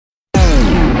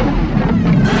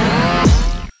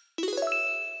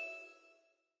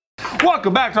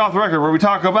Welcome back to Off the Record, where we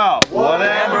talk about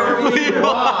whatever we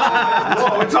want.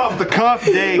 Whoa, it's off the cuff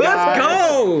day, guys. Let's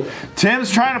go.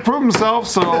 Tim's trying to prove himself,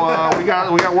 so we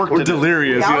got work to do. We're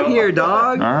delirious. Out here,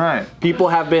 dog. All right. People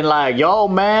have been like, yo,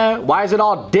 man, why is it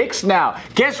all dicks now?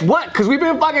 Guess what? Because we've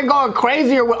been fucking going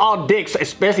crazier with all dicks,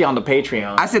 especially on the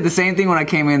Patreon. I said the same thing when I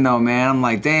came in, though, man. I'm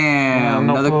like, damn,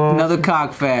 another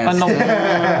cock fest.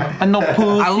 I know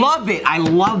pussy. I love it. I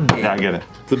love it. Yeah, I get it.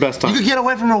 It's the best time. You could get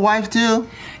away from your wife too.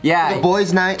 Yeah. The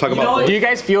boys' night. Talk about Do you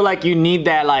guys feel like you need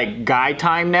that like guy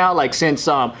time now? Like since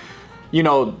you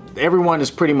know, everyone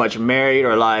is pretty much married,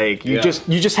 or like you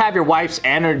just have your wife's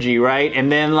energy, right?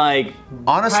 And then like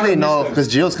Honestly, no, because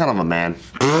Jill's kind of a man.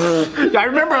 I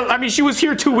remember, I mean, she was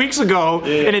here 2 weeks ago,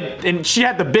 and she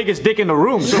had the biggest dick in the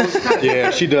room. So yeah,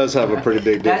 she does have a pretty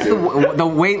big dick. That's the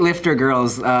weightlifter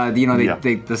girls. You know,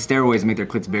 the steroids make their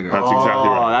clits bigger. That's exactly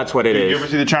oh, right. that's what it You is.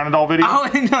 ever see the China doll video? Oh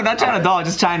no, not China doll,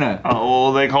 just China. Oh,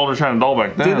 well, they called her China doll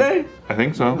back then. Did they? I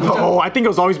think so. Oh, I think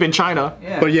it's always been China.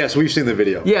 Yeah. But yes, we've seen the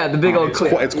video. Yeah, the big old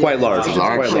clip. It's quite large. It's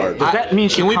quite large. Does that mean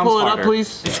she Can we comes pull it up, harder?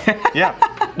 please? Yeah.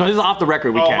 No, this is off the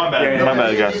record. We Oh, can't. my bad. My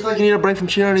bad, guys. Like you need a break from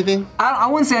cheating or anything? I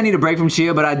wouldn't say I need a break from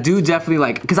Chia, but I do definitely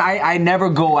like, because I never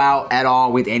go out at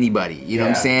all with anybody. You know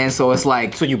what I'm saying? So it's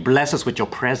like. So you bless us with your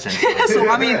presence. So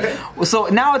I mean, so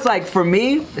now it's like for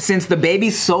me, since the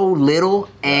baby's so little,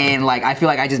 and like I feel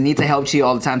like I just need to help Chia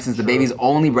all the time since the baby's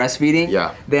only breastfeeding.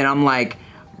 Yeah. Then I'm like,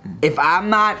 if I'm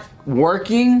not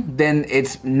working, then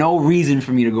it's no reason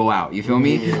for me to go out. You feel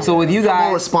me? So with you More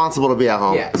guys, responsible to be at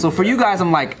home. yeah. So for you guys,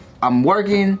 I'm like, I'm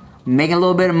working, making a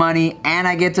little bit of money, and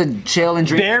I get to chill and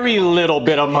drink. Very little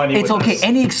bit of money. It's with okay. us.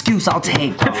 Any excuse I'll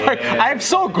take. I'm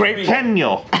so grateful.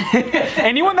 Kenyo.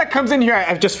 Anyone that comes in here,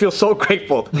 I just feel so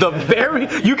grateful.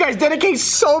 You guys dedicate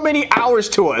so many hours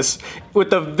to us with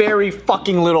the very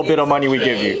fucking little bit of money we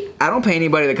give you. I don't pay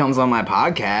anybody that comes on my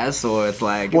podcast, so it's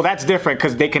like. Well, that's different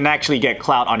because they can actually get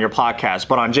clout on your podcast,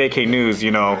 but on JK News, you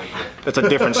know, it's a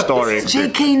different story.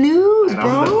 JK News,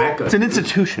 bro. It's an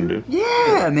institution, dude.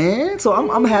 Yeah, man. So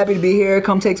I'm happy to be here.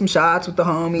 Come take some shots with the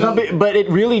homie. No, but it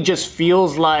really just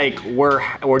feels like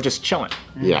we're just chilling.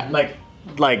 Yeah.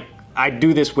 Like I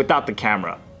do this without the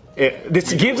camera.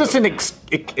 This gives us an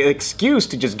excuse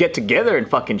to just get together and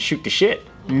fucking shoot the shit.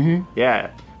 Mm-hmm.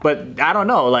 Yeah. But I don't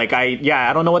know. Like I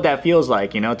don't know what that feels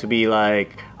like. You know, to be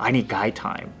like I need guy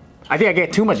time. I think I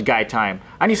get too much guy time.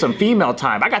 I need some female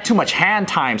time. I got too much hand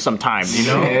time sometimes. You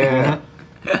know. Yeah.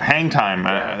 Hang time,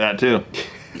 that too.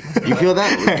 You feel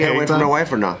that? Get away from your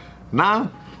wife or not? Nah.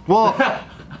 Well,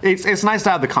 it's nice to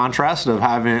have the contrast of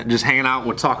having just hanging out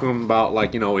with talking about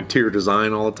like, you know, interior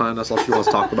design all the time. That's all she wants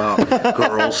to talk about.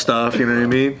 Girl stuff, you know what I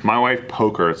mean? My wife,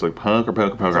 poker. It's like poker.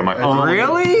 I'm like, oh,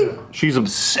 Really? she's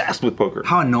obsessed with poker.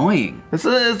 How annoying. It's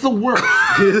the worst.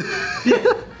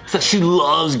 So she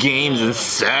loves games and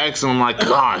sex, and I'm like,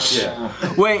 gosh.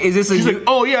 Wait, is this a? She's like,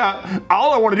 oh yeah,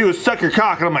 all I want to do is suck your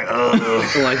cock, and I'm like, ugh.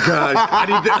 Oh my gosh.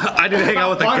 I need to hang out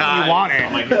with a guy. You want it?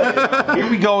 I'm like, here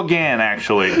we go again,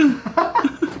 actually.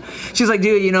 She's like,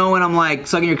 dude, you know when I'm like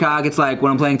sucking your cock, it's like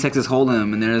when I'm playing Texas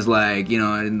Hold'em, and there's like, you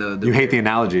know, in the You hate the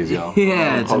analogies, yo.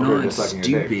 Yeah, it's Poker, annoying. just sucking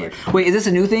your dick, Stupid. Wait, is this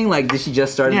a new thing? Like, did she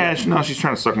just start? Yeah, she's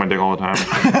trying to suck my dick all the time.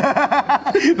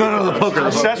 No, the poker.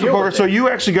 Obsessed with poker. So you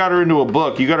actually got her into a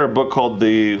book. You got her a book called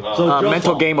The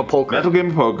Mental Game of Poker. Mental Game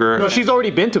of Poker. No, she's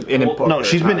already been in poker. No,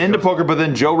 she's been into poker, but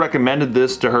then Joe recommended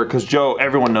this to her because Joe,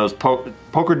 everyone knows poker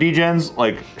degens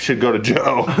like should go to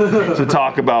Joe to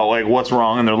talk about like what's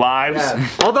wrong in their lives. Yeah.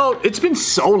 Although it's been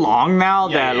so long now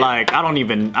that like I'm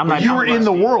not. You were in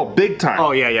the world big time.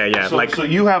 Oh yeah. So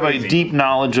you have a deep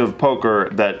knowledge of poker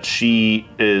that she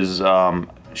is.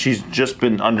 She's just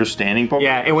been understanding poker.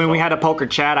 Yeah, and when we had a poker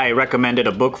chat, I recommended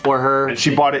a book for her. And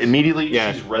she bought it immediately.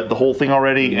 Yeah. She's read the whole thing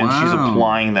already, and she's Wow.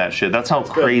 applying that shit. That's how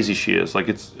crazy she is. Like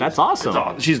That's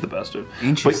awesome. She's the best, dude.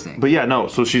 Interesting. But yeah, no.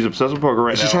 So she's obsessed with poker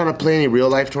right She's now. trying to play any real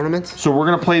life tournaments? So we're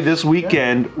gonna play this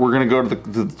weekend. We're gonna go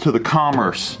to the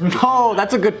Commerce. Oh,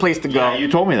 that's a good place to go. Yeah, you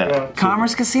told me that.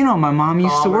 Commerce Casino. My mom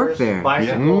used to work there. My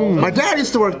dad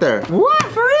used to work there. What?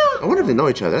 For real? I wonder if they know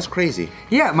each other. That's crazy.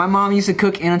 Yeah, my mom used to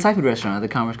cook in a Thai food restaurant at the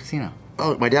Commerce Casino.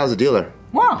 Oh, my dad was a dealer.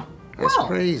 Wow. That's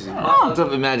crazy. Lots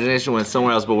of imagination went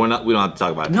somewhere else, but we don't have to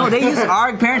talk about it. No, they used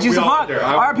our parents used to fuck.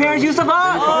 Our parents used to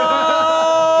fuck.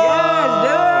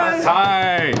 Yes, dude.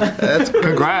 Hi. That's crazy.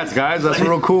 Congrats, guys. That's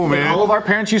real cool, man. All of our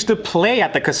parents used to play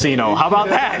at the casino. How about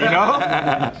that? You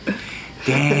know?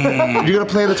 Damn. You gonna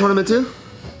play in the tournament too?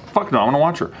 Fuck no, I'm gonna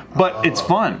watch her. But it's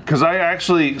fun because I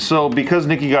actually because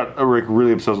Nikki got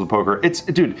really obsessed with poker.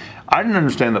 Dude, I didn't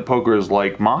understand that poker is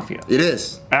like mafia. It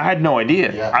is. I had no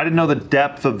idea. I didn't know the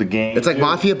depth of the game. It's like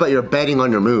mafia, but you're betting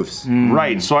on your moves.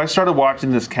 Right. So I started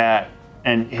watching this cat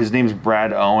and his name's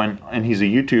Brad Owen, and he's a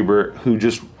YouTuber who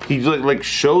he like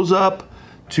shows up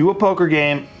to a poker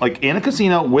game like in a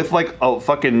casino with like a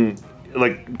fucking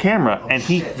like camera, and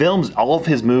he films all of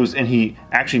his moves, and he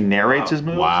actually narrates his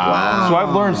moves. Wow. So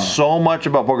I've learned so much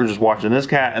about poker just watching this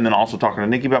cat, and then also talking to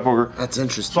Nikki about poker. That's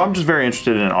interesting. So I'm just very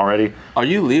interested in it already. Are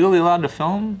you legally allowed to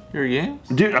film your games?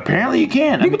 Dude, apparently you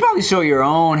can. I You mean, could probably show your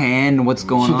own hand and what's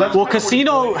going on. that's- Well,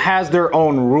 casino has their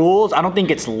own rules. I don't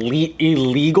think it's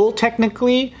illegal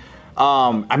technically.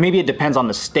 Maybe it depends on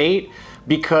the state.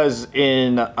 Because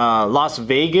in Las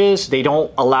Vegas, they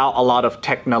don't allow a lot of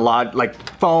like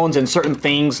phones and certain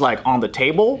things like on the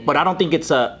table. But I don't think it's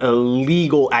a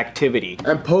legal activity.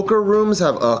 And poker rooms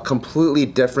have a completely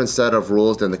different set of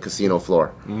rules than the casino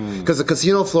floor. Because the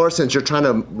casino floor, since you're trying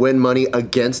to win money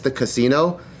against the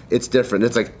casino, it's different.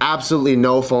 It's like absolutely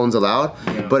no phones allowed.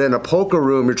 Yeah. But in a poker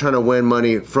room, you're trying to win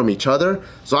money from each other.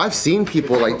 So I've seen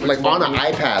people like on an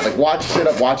iPad, like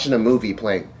watching a movie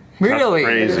playing. Really?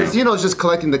 That's The crazy. casino's just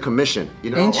collecting the commission, you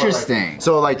know. Interesting.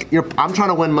 So like, I'm trying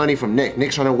to win money from Nick.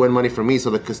 Nick's trying to win money from me. So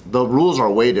the rules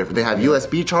are way different. They have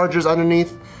USB chargers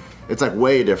underneath. It's like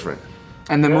way different.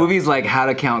 And the movie's like How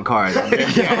to Count Cards.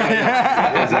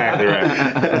 Exactly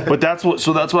right. But that's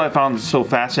what I found so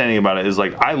fascinating about it is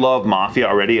like I love Mafia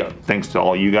already thanks to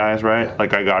all you guys, right?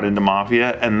 Like I got into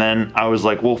Mafia, and then I was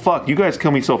like, well, fuck, you guys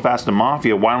kill me so fast in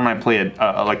Mafia. Why don't I play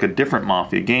a different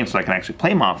Mafia game so I can actually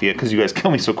play Mafia? Because you guys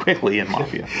kill me so quickly in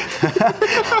Mafia.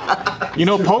 You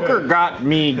know, poker got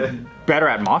me better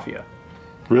at Mafia.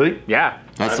 Really? Yeah.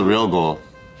 That's the real goal.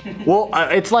 Well,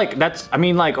 it's like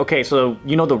okay, so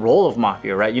you know the role of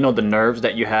Mafia, right? You know the nerves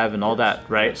that you have and all that,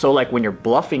 right? So like when you're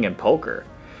bluffing in poker,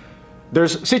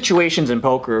 there's situations in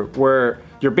poker where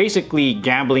you're basically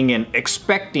gambling and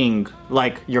expecting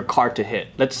like your card to hit.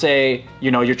 Let's say, you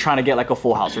know, you're trying to get like a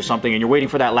full house or something and you're waiting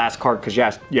for that last card because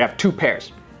you have two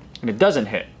pairs and it doesn't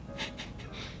hit.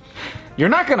 You're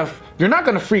not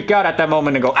gonna freak out at that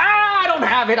moment and go, I don't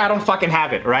have it, I don't fucking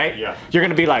have it, right? Yeah. You're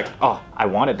gonna be like, oh, I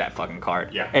wanted that fucking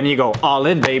card. Yeah. And you go all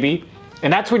in, baby.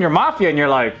 And that's when you're Mafia and you're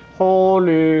like,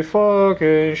 holy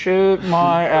fucking shit,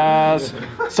 my ass.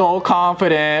 So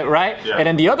confident, right? Yeah. And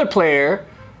then the other player,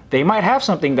 they might have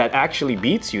something that actually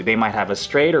beats you. They might have a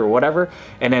straight or whatever.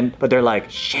 But they're like,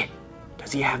 shit,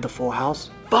 does he have the full house?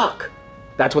 Fuck.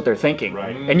 That's what they're thinking.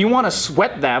 Right. And you wanna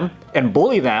sweat them and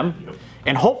bully them,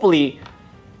 and hopefully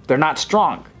they're not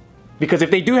strong. Because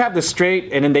if they do have the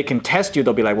straight and then they can test you,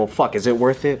 they'll be like, well, fuck, is it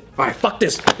worth it? All right, fuck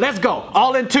this, let's go,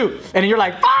 all in two. And then you're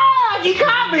like, fuck, you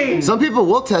got me! Some people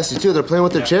will test you too. They're playing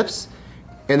with their chips,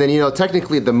 and then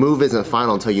technically the move isn't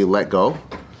final until you let go.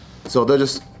 So they'll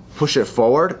just push it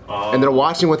forward, and they're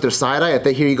watching with their side eye. If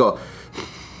they hear you go,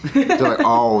 they're like,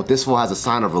 oh, this fool has a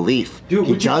sign of relief. Dude,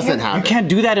 he doesn't have You it. can't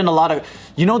do that in a lot of,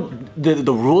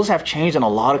 the rules have changed in a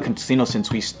lot of casinos since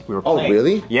we were Oh, playing.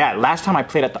 really? Yeah, last time I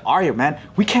played at the Aria, man,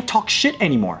 we can't talk shit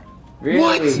anymore.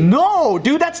 What? No,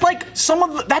 dude, that's like some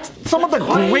of the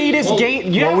greatest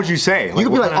game. Yeah. What would you say? You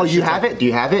could be like, oh, you have it? Do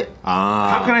you have it?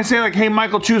 How can I say like, hey,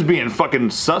 Michael Chu's being fucking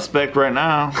suspect right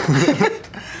now?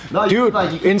 No, Dude,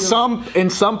 in some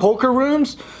poker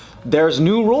rooms, there's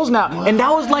new rules now, and that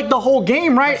was like the whole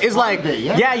game, right? It's like,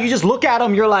 yeah, you just look at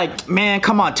them, you're like, man,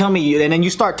 come on, tell me, and then you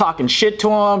start talking shit to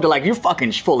them. They're like, you're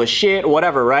fucking full of shit, or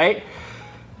whatever, right?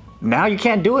 Now you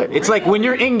can't do it. It's like when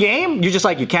you're in game, you're just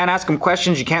like, you can't ask them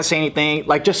questions, you can't say anything.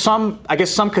 Like just some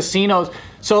casinos.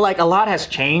 So like a lot has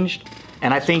changed,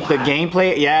 and I think the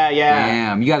gameplay, yeah.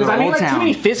 Damn, you gotta 'Cause go I mean, Old like Town. too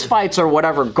many fist fights or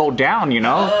whatever go down, you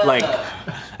know, like.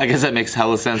 I guess that makes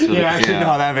hella sense for the actually,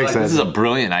 no, that makes sense. This is a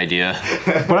brilliant idea.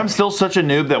 But I'm still such a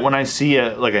noob that when I see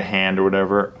a hand or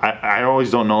whatever, I always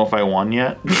don't know if I won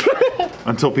yet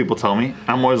until people tell me.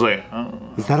 I'm always like, oh,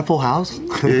 Is that a full house?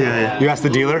 Yeah. You asked the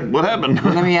dealer? what happened?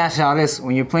 Let me ask y'all this: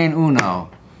 when you're playing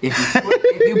Uno, if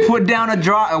you put down a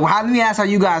draw, let me ask how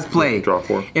you guys play. Draw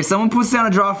four. If someone puts down a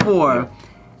draw 4,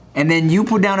 and then you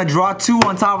put down a draw 2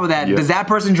 on top of that, Yeah. does that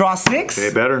person draw 6?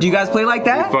 They better. Do you guys play like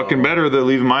that? Fucking better, they're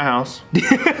leaving my house.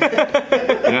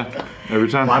 Yeah, every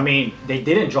time. I mean, they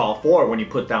didn't draw 4 when you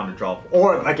put down the draw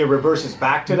 4. Or like it reverses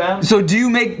back to them. So do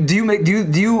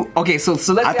you? Okay, so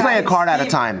let's. I play a card at a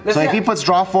time. So if he puts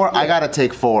draw 4, I gotta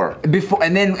take 4. before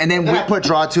and then Then I put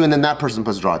draw 2, and then that person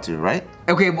puts draw 2, right?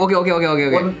 okay.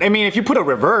 Well, I mean, if you put a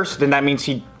reverse, then that means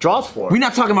he draws 4. We're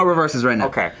not talking about reverses right now.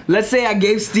 Okay. Let's say I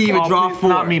gave Steve a Oh, draw please, 4.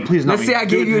 not me, please, not Let's me. say I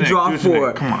Do gave it you to a Nick, draw do it to Nick,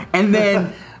 4. come on.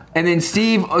 And then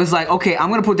Steve was like, okay, I'm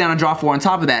gonna put down a draw 4 on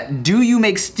top of that. Do you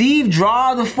make Steve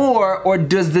draw the 4, or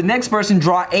does the next person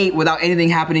draw 8 without anything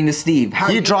happening to Steve?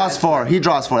 He draws 4. He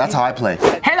draws 4. That's how I play.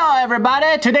 Hello,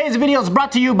 everybody. Today's video is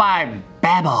brought to you by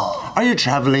Babbel. Are you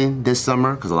traveling this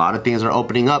summer? Because a lot of things are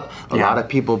opening up. A lot of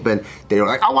people they were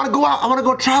like, I want to go out, I want to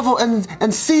go travel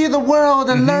and see the world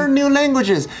and learn new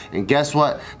languages. And guess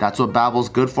what? That's what Babbel's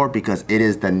good for, because it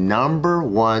is the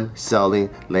 #1 selling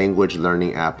language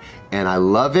learning app. And I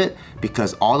love it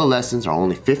because all the lessons are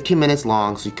only 15 minutes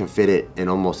long, so you can fit it in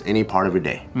almost any part of your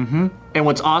day. And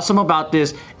what's awesome about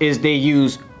this is they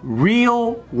use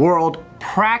real world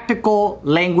practical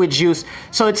language use.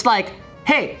 So it's like,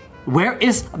 hey, where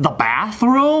is the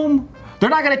bathroom? They're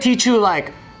not gonna teach you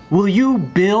like, will you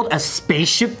build a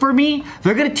spaceship for me?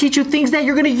 They're gonna teach you things that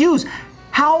you're gonna use.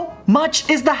 How much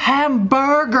is the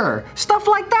hamburger? Stuff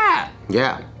like that.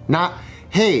 Yeah. Not,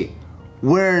 hey,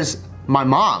 where's my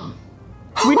mom?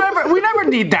 We never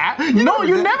need that. No,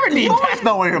 you never need You always that.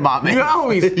 know where your mom is. You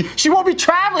always. She won't be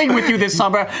traveling with you this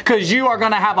summer because you are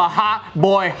gonna have a hot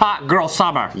boy, hot girl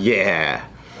summer. Yeah.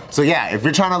 So yeah, if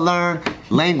you're trying to learn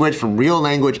language from real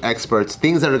language experts,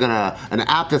 things that are an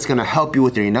app that's gonna help you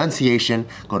with your enunciation,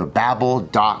 go to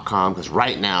Babbel.com, because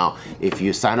right now, if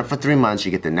you sign up for 3 months,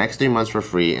 you get the next 3 months for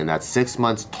free, and that's 6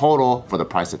 months total for the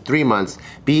price of 3 months.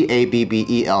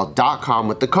 Babbel.com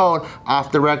with the code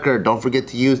off the record. Don't forget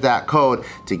to use that code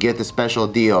to get the special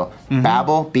deal.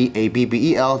 Babbel,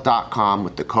 Babbel.com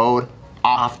with the code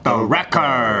off the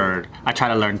record. I try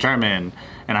to learn German,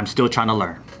 and I'm still trying to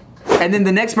learn. And then does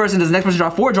the next person draw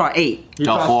 4, draw 8?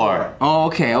 Draw 4. Oh,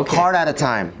 okay. Card at a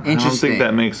time. I don't Interesting. think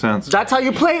that makes sense. That's how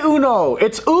you play Uno.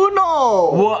 It's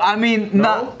Uno. Well, I mean,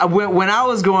 when I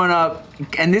was growing up,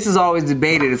 and this is always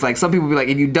debated, it's like some people be like,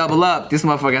 if you double up, this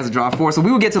motherfucker has to draw 4. So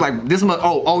we would get to like this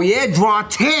oh yeah, draw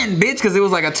 10, bitch, because it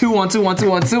was like a 2 1 2 1 2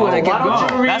 1 2, and it kept Why don't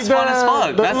going. you read That's fun as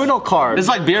fuck. the That's Uno card? It's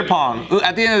like beer pong.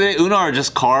 At the end of the day, Uno are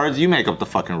just cards. You make up the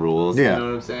fucking rules. Yeah. You know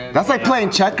what I'm saying? That's like playing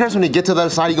checkers when you get to the other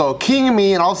side, you go king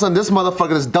me, and all of a sudden this motherfucker,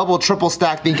 this double, triple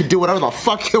stack thing, can do whatever the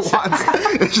fuck it wants.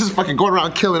 It's just fucking going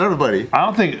around killing everybody. I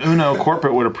don't think Uno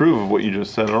corporate would approve of what you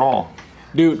just said at all.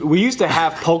 Dude, we used to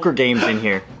have poker games in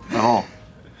here. At all.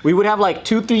 We would have like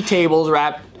 2-3 tables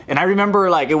wrapped, and I remember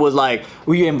like it was like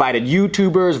we invited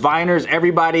YouTubers, Viners,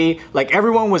 everybody. Like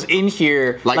everyone was in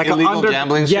here. Like a illegal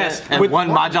gambling yes, shit. And with one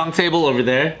mahjong table over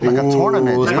there. Like a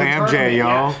tournament. Ooh, Yeah. Slam J,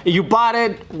 yo. You bought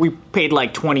it. We paid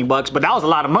like $20, but that was a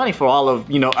lot of money for all of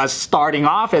us starting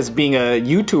off as being a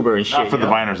YouTuber and shit. Not for the you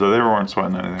know? Viners though. They weren't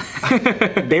sweating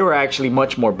anything. They were actually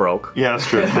much more broke. Yeah, that's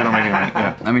true. They don't make any money.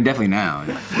 Yeah. I mean, definitely now.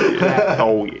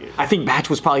 Oh yeah. I think Batch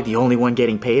was probably the only one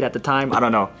getting paid at the time. I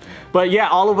don't know, but yeah,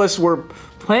 all of us were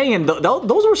playing, and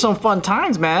those were some fun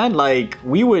times, man. Like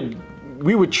we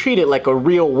would treat it like a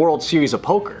real World Series of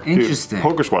poker. Dude, Interesting.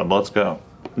 poker squad, let's go.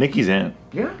 Nikki's in.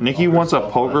 Yeah. Nikki wants a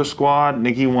poker squad.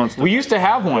 Nikki wants to We used to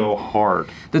have go one. hard.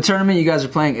 The tournament you guys are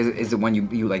playing is it one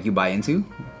you buy into?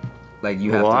 Like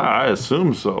you have Well, to. I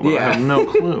assume so, but Yeah. I have no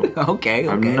clue. Okay.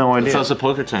 I have Okay. no So idea. it's a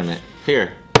poker tournament.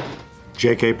 Here.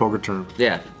 JK poker term.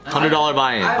 Yeah. $100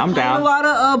 buy-in. I'm I down. a lot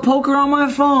of poker on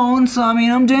my phone, so I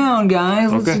mean, I'm down,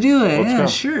 guys. Let's Okay, do it. let's Yeah, go.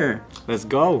 sure. Let's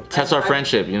go. Test our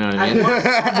friendship, you know what I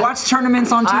mean? Watch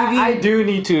tournaments on TV. I do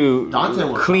need to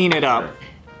clean it up.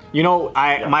 You know,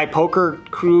 my poker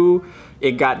crew,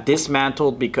 it got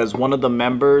dismantled because one of the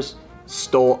members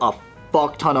stole a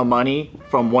fuck ton of money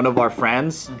from one of our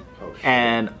friends.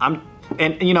 And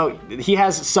you know, he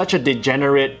has such a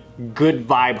degenerate, good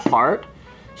vibe heart.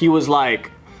 He was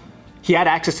like, he had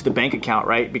access to the bank account,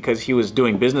 right? Because he was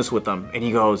doing business with them. And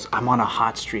he goes, I'm on a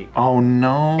hot streak. Oh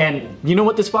no. And you know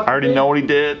what this fucker I already did? know what he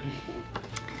did.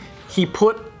 He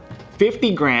put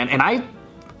 50 grand, and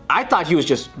I thought he was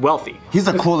just wealthy. He's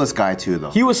the coolest guy too,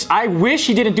 though. I wish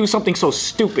he didn't do something so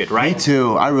stupid, right? Me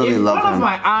too. I really In love front of him.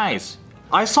 my eyes,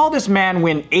 I saw this man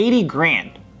win 80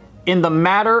 grand in the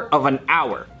matter of an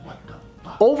hour.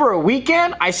 Over a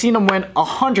weekend, I seen him win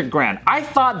 100 grand. I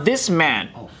thought this man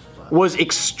was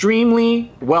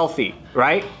extremely wealthy,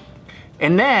 right?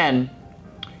 And then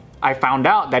I found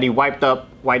out that he wiped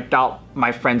out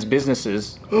my friend's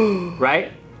businesses,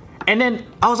 right? And then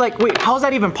I was like, wait, how is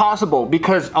that even possible?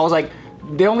 Because I was like,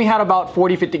 they only had about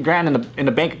 40, 50 grand in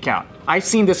the bank account. I've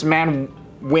seen this man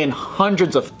win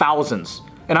hundreds of thousands.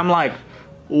 And I'm like,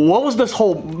 what was this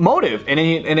whole motive? And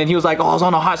then he was like, oh, I was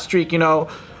on a hot streak, you know.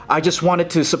 I just wanted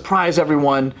to surprise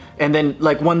everyone. And then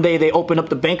like one day they open up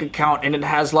the bank account and it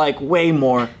has like way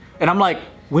more. And I'm like,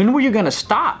 when were you gonna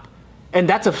stop? And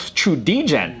that's a true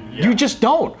degen. Yeah. You just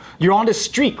don't. You're on this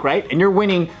streak, right? And you're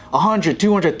winning 100,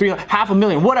 200, 300,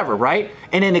 $500,000, whatever, right?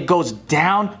 And then it goes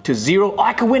down to zero. Oh,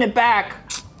 I can win it back.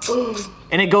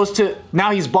 And it goes to,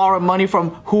 now he's borrowing money from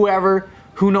whoever,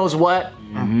 who knows what.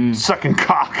 Sucking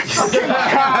cock. In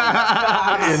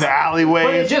the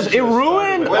alleyway. But it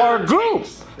ruined our group.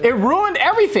 It ruined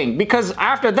everything because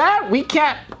after that, we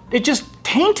can't, it just,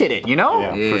 tainted it, you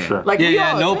know? Yeah, for sure. Like Yeah, we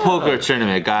yeah, all- no poker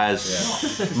tournament, guys.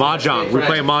 Mahjong. We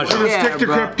play Mahjong. Yeah, Stick to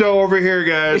bro. crypto over here,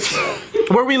 guys.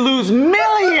 where we lose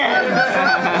millions.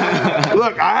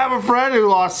 Look, I have a friend who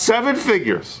lost 7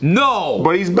 figures, No.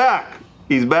 but he's back.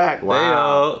 He's back.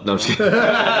 Wow. No, I'm just kidding.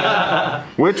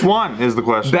 Which one is the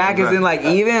question? Back is in like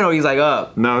even or he's like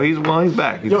up? No, he's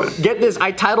back. He's Yo, back. get this.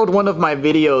 I titled one of my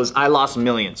videos, I Lost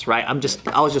Millions, right? I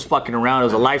was just fucking around. It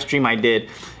was a live stream I did.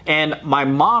 And my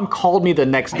mom called me the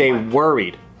next day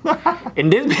worried.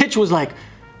 And this bitch was like,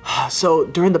 so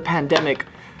during the pandemic,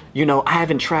 you know, I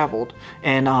haven't traveled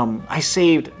and I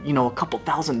saved, you know, a couple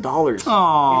 $1,000. If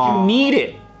you need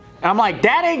it. And I'm like,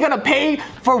 that ain't gonna pay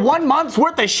for 1 month's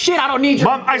worth of shit. I don't need your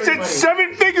Mom, I said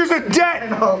 7 figures of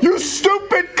debt. You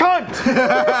stupid cunt.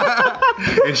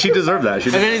 And she deserved that. She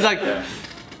And then he's like,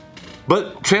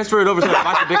 but transfer it over so I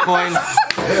buy some Bitcoin.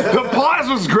 The pause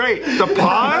was great. The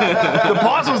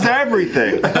pause was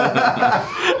everything.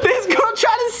 This girl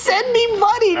trying to send me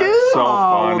money, dude. So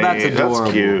funny. that's adorable.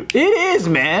 That's cute. It is,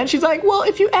 man. She's like, well,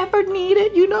 if you ever need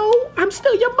it, you know, I'm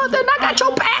still your mother and I got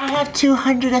your back. have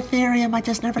 200 Ethereum. I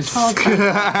just never told you.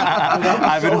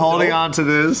 I've been holding on to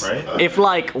this. If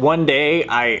like one day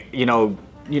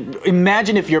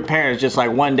imagine if your parents just like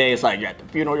one day it's like you're at the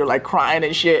funeral, you're like crying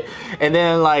and shit, and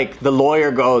then like the lawyer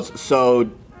goes, so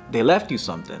they left you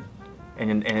something,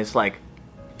 and it's like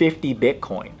 50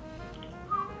 Bitcoin.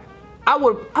 I'd be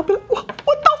like, what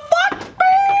the fuck,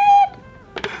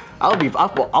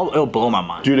 man? It'll blow my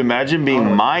mind. Dude, imagine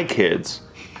being my kids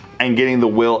and getting the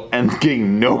will and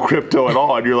getting no crypto at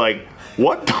all, and you're like,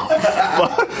 what the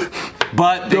fuck?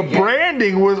 But The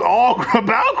branding was all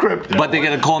about crypto. But they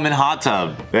get a Coleman hot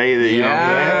tub. Hey, you know,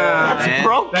 Man.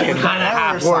 Broken. Kind of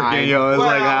half working, yo. It's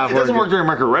like half it doesn't work during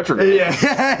Mercury retrograde.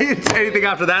 Yeah. Anything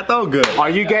after that, though, good. Are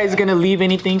you guys gonna leave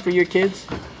anything for your kids?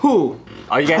 Who?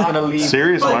 Are you guys gonna leave?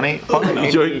 Serious money? Fuck no.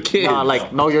 Your kids. Nah,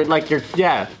 like no, you're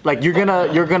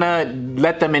gonna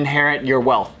let them inherit your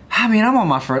wealth. I mean, I'm on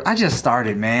my first. I just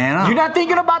started, man. You're not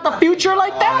thinking about the future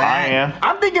like that? I am.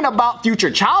 I'm thinking about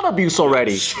future child abuse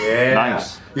already.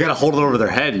 Nice. You gotta hold it over their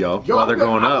head, yo, while they're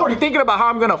growing I'm up. already thinking about how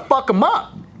I'm gonna fuck them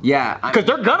up. Yeah. Because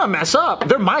they're gonna mess up.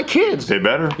 They're my kids. They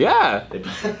better. Yeah.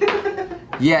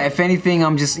 Yeah, if anything,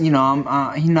 I'm just,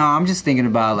 I'm just thinking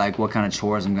about like what kind of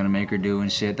chores I'm gonna make her do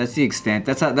and shit. That's the extent.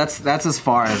 That's as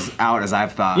far as out as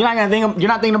I've thought. You're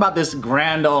not thinking about this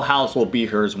grand old house will be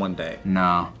hers one day.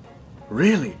 No,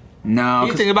 Really? no. You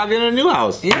 'cause- think about getting a new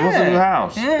house. yeah. What's a new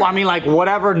house? Yeah. Well, I mean, like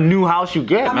whatever new house you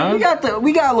get, I mean, man.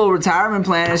 we got a little retirement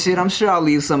plan and shit. I'm sure I'll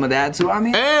leave some of that too. I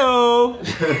mean, Ew.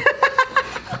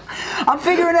 I'm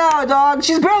figuring it out, dog.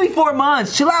 She's barely 4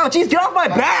 months. Chill out. Jeez, get off my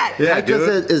back. Yeah,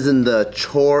 Tika is in the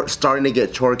chore, starting to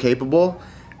get chore capable.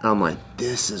 And I'm like,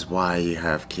 this is why you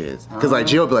have kids. Because like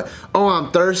Gio will be like, oh,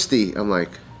 I'm thirsty. I'm like,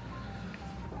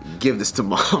 give this to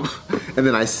mom. And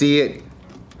then I see it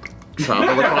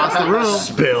travel across the room.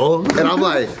 Spill. And I'm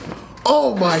like,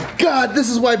 oh my God, this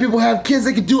is why people have kids.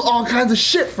 They can do all kinds of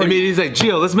shit for I you. mean, he's like,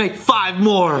 Gio, let's make 5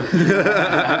 more.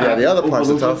 Yeah, the other part's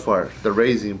the tough part. The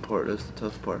raising part is the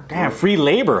tough part. Damn, free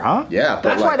labor, huh? Yeah, but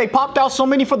That's why they popped out so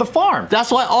many for the farm.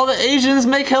 That's why all the Asians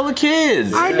make hella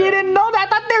kids. I didn't know that. I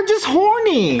thought they're just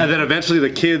horny. And then eventually the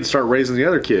kids start raising the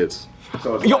other kids.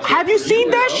 Yo, have you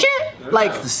seen that shit?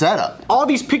 Like, the setup. all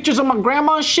these pictures of my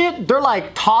grandma and shit, they're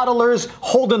like toddlers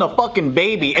holding a fucking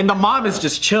baby, and the mom is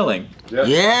just chilling.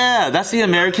 Yeah, that's the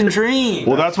American dream.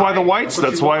 Well, that's why the whites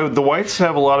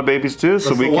have a lot of babies too,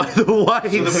 so we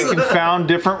can found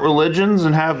different religions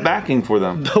and have backing for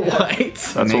them. The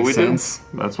whites. That's what we Makes sense.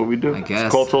 do. That's what we do. I guess.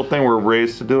 It's a cultural thing. We're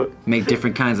raised to do it. Make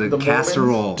different kinds of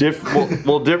casserole.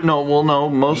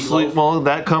 Mostly. Well,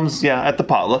 that comes at the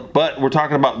potluck. But we're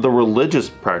talking about the religious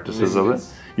practices of it.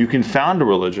 You can found a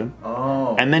religion,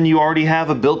 and then you already have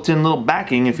a built-in little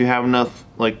backing if you have enough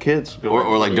like kids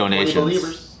Or like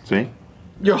donations. See,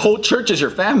 Your whole church is your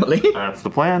family. that's the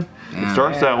plan. It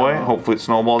starts that way. Hopefully, it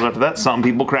snowballs after that. Some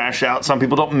people crash out. Some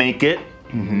people don't make it.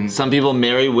 Some people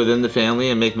marry within the family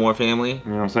and make more family.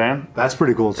 You know what I'm saying? That's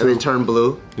pretty cool, And they too. turn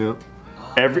blue. Yeah.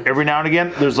 Every now and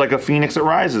again, there's like a phoenix that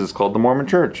rises. It's called the Mormon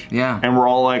Church. Yeah. And we're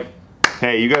all like,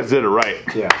 hey, you guys did it right.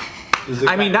 Yeah.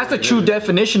 I mean, that's the true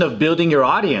definition of building your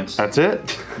audience. That's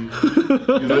it. You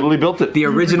literally built it. The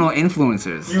original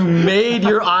influencers. You made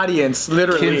your audience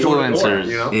literally. Influencers.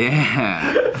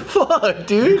 Yeah. Fuck,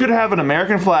 dude. You could have an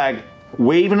American flag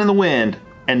waving in the wind,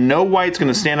 and no white's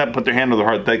gonna stand up and put their hand on their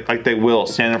heart like they will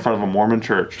stand in front of a Mormon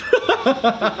church.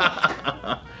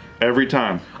 Every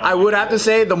time. I would have to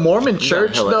say the Mormon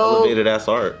church, Hella though, elevated ass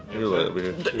art. You're like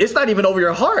weird. it's not even over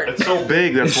your heart. It's so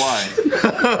big, that's why.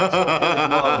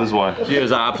 Love is why.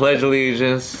 Cheers, I pledge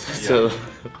allegiance to.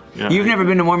 You've never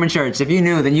been to Mormon church. If you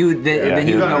knew, then you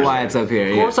know why it's up here.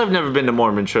 Of course, I've never been to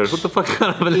Mormon church. What the fuck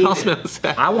kind of announcement was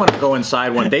that? I want to go inside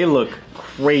one. They look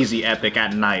crazy epic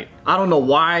at night. I don't know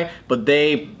why, but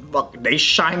they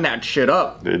shine that shit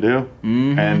up. They do.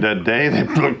 And at day, they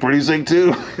look pretty sick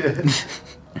too.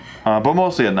 But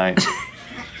mostly at night.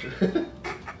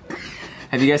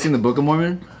 Have you guys seen the Book of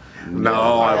Mormon? No,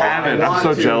 I haven't. I'm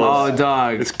so jealous. Oh,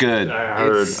 dog. It's good. I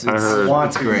heard. It's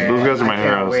Those great. guys are my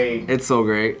heroes. It's so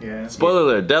great. Spoiler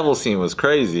alert, devil scene was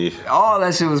crazy. Oh,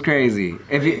 that shit was crazy.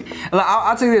 If you,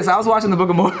 I'll tell you this. I was watching the Book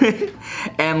of Mormon,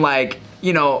 and like,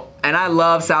 you know, and I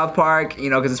love South Park, you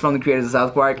know, because it's from the creators of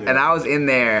South Park, and I was in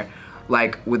there,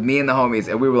 like, with me and the homies,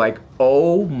 and we were like,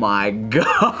 oh my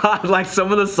god, like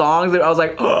some of the songs, I was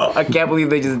like, oh, I can't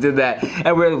believe they just did that.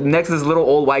 And we're next to this little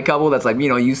old white couple that's like, you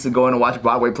know, used to going to watch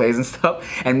Broadway plays and stuff,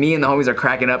 and me and the homies are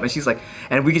cracking up, and she's like,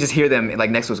 and we could just hear them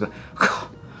like next to us go,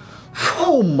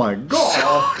 Oh my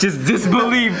god. just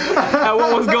disbelief at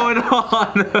what was going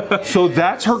on. So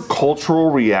that's her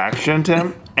cultural reaction to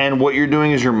him, and what you're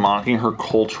doing is you're mocking her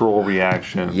cultural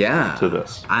reaction Yeah. to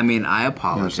this. I mean, I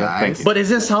apologize. Thank you. But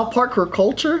isn't South Park her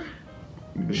culture?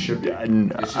 She's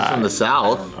from the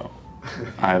South.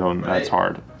 I don't. That's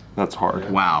hard. That's hard.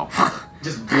 Wow.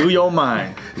 Just blew your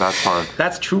mind. That's hard.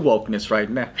 That's true wokeness right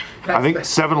now. I think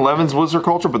 7-Elevens was her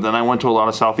culture, but then I went to a lot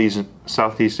of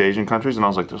Southeast Asian countries, and I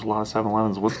was like, "There's a lot of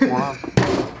 7-Elevens. What's going on?"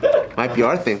 Might be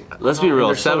our thing. Let's be real.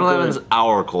 They're so 7-Eleven's good.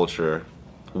 our culture.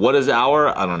 What is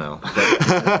our? I don't know.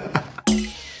 But